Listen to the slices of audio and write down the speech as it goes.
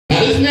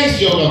this next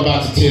joke I'm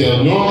about to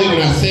tell, normally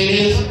when I say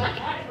this,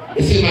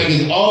 it seems like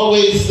it's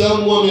always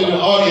some woman in the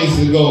audience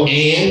that go,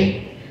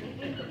 and?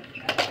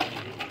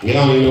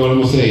 Yeah, I don't even know what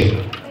I'm gonna say.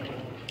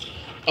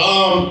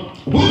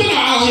 Women are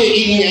out here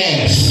eating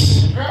ass.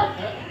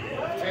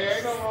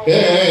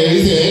 Hey, he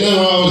said, ain't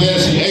nothing wrong with that.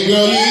 Hey,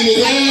 girl, you eating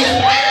this ass?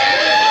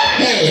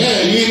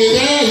 Hey, you eating this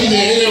ass? He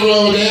said, ain't nothing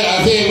wrong with that.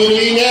 I said, women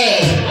eating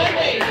ass.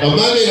 On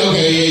Monday,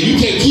 okay, yeah, you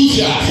take 2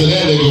 shots of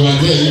that nigga right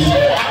there.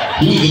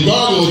 You need to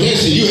gargle with that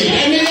shit. You ain't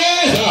that nigga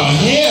ass? Oh,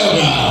 hell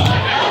no.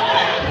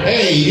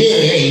 Hey, yeah,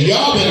 hey,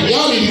 y'all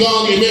need to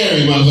go and get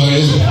married,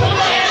 motherfuckers.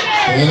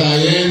 And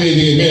like, yeah, they need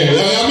to get married.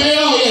 Y'all married?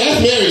 Oh, yeah,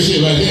 that's married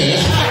shit right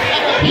there.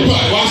 You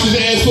probably wash his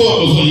ass for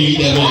it before you eat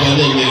that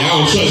motherfucker. I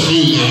don't trust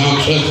you, man. I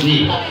don't trust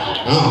you.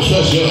 I don't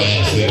trust your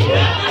ass, nigga.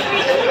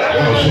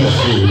 I don't trust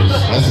you.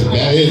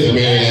 That is a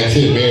marriage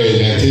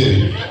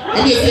activity.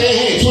 I'm just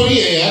saying, hey,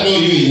 28, I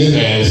know you eating this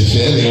ass and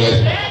shit.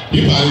 Anyway,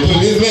 you probably put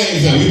his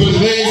legs up. You put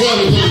his legs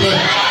up, you put his legs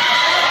up.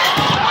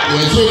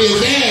 Yeah,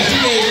 28's ass,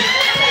 you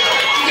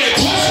get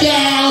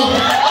touchdown.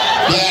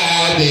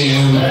 God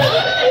damn.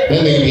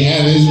 That nigga be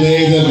having his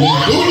legs up, his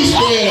booty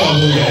spread up.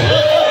 Look at that.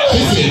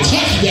 She said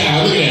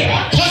touchdown, look at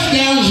that.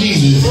 Touchdown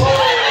Jesus.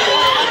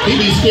 He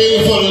be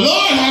screaming for the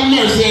Lord have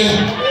mercy.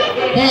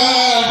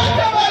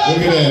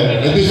 Look at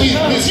that. Did she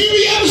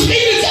be able to speak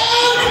in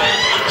tongue?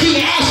 She's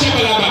like, I'll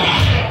shepherd up my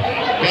mouth.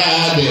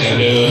 God damn,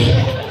 dude.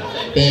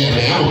 Damn,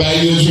 man, I'm gonna buy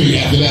you a drink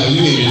after that.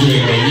 You need a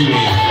drink, man.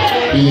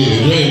 You need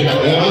a drink.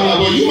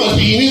 Well, you must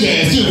be eating his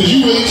ass too, because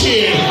you really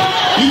cheering.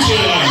 You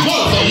cheering like a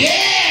motherfucker.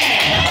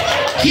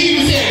 Yeah! She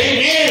even said they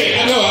married.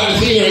 I know, I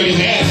done seen her in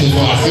his ass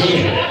before. I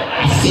seen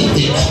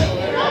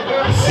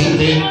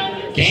it.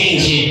 Gang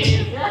shit.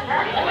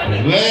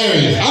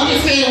 Hilarious. I'm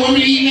just saying,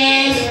 women eating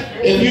ass,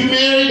 if you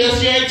married,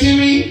 that's your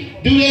activity,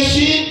 do that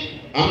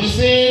shit. I'm just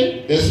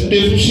saying, that's some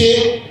different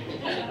shit.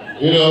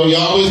 You know,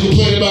 y'all always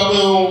complain about we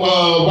don't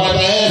wipe our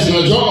ass in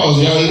our drawers.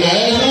 Y'all eating our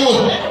ass now?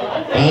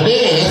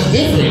 Yeah, that's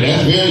different.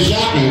 That's very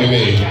shocking to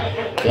me.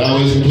 Y'all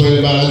always complain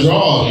about our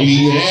drawers. You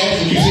eating the ass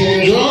that you see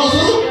in the drawers,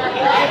 huh?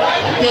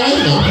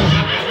 Okay, no.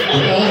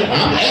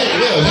 Hey,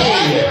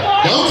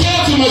 don't tell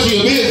too much of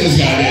your business,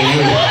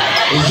 goddamn.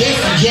 It's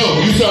just a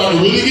joke. You starting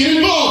to really get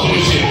involved in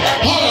this shit.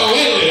 Hold on,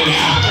 wait a minute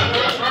now.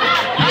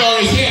 You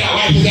already said I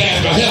wiped his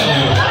ass myself.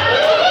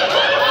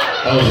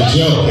 That was a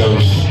joke. That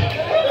was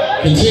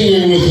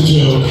continuing with the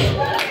joke.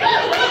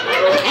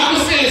 I'm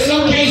just saying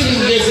some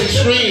cases are just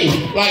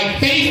extreme. Like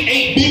Faith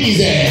ate Biggie's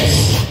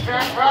ass.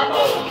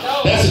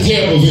 That's a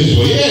terrible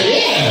visual.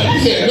 Yeah. You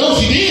said no,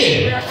 she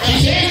did.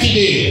 She said she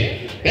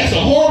did. That's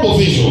a horrible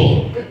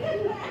visual.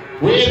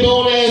 Red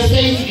bone ass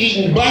Faith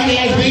eating black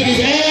ass Biggie's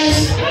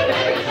ass.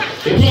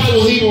 It probably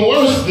was even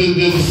worse than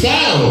the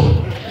sound.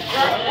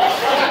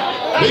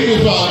 Biggie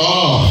was probably,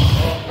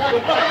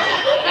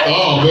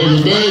 oh,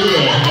 baby,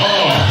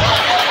 oh.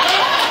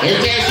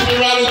 Every time she been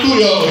riding through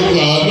y'all, he was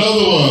like,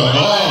 another one,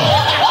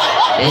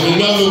 and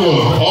another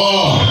one,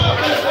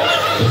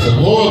 It's a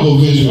horrible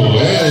visual,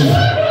 man.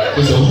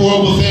 It's a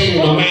horrible thing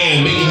in my mind.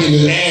 Biggie getting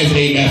his ass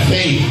ate by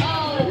Faith.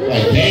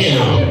 Like,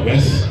 damn,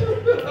 that's...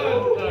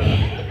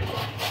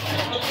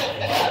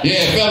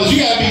 Yeah, fellas,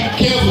 you gotta be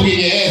careful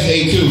getting your ass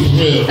ate too, for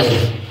real.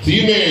 So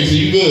you married, so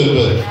you good,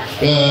 but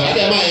I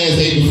got my ass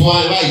ate before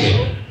I like it.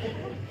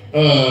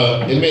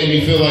 It made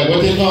me feel like, what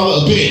they call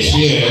it? A bitch.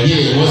 Yeah,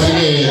 once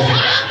again.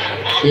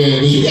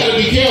 Yeah, but you gotta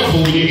be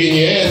careful when you're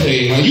getting your ass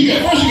ate. Like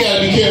first you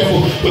gotta be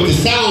careful with the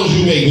sounds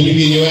you make when you're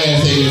getting your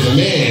ass ate as a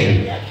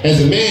man. As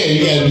a man,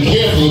 you gotta be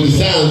careful with the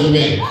sounds you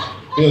make. You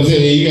know what I'm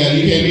saying?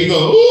 You can't be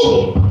going,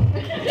 ooh.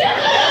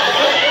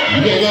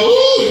 You can't go,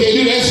 ooh, you can't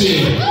do that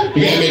shit. You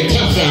gotta make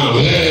tough sounds.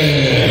 Girl,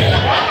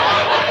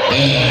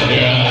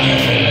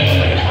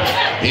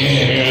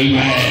 eat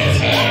my ass.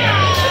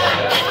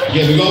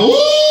 You gotta go, woo!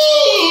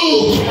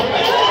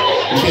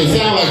 You can't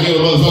sound like you're a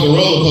motherfucking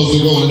roller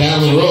coaster going down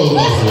the roller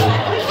coaster.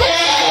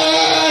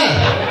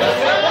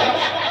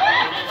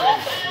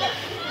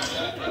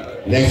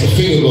 Next, a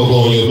finger gonna go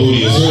on your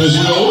booty as soon as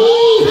you go,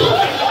 woo!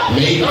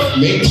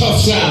 Make tough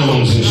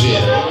sounds and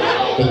shit.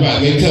 That's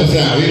right, make tough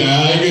sounds. You know,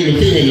 I ain't getting the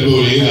finger in the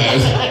booty. You know,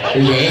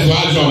 that's why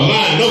I draw the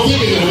line. No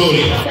fingers in the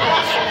booty.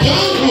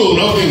 Tongue cool,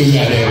 no fingers,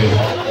 goddamn it.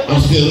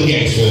 I'm still a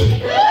gangster.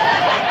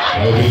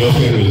 There'll be no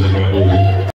fingers in my booty.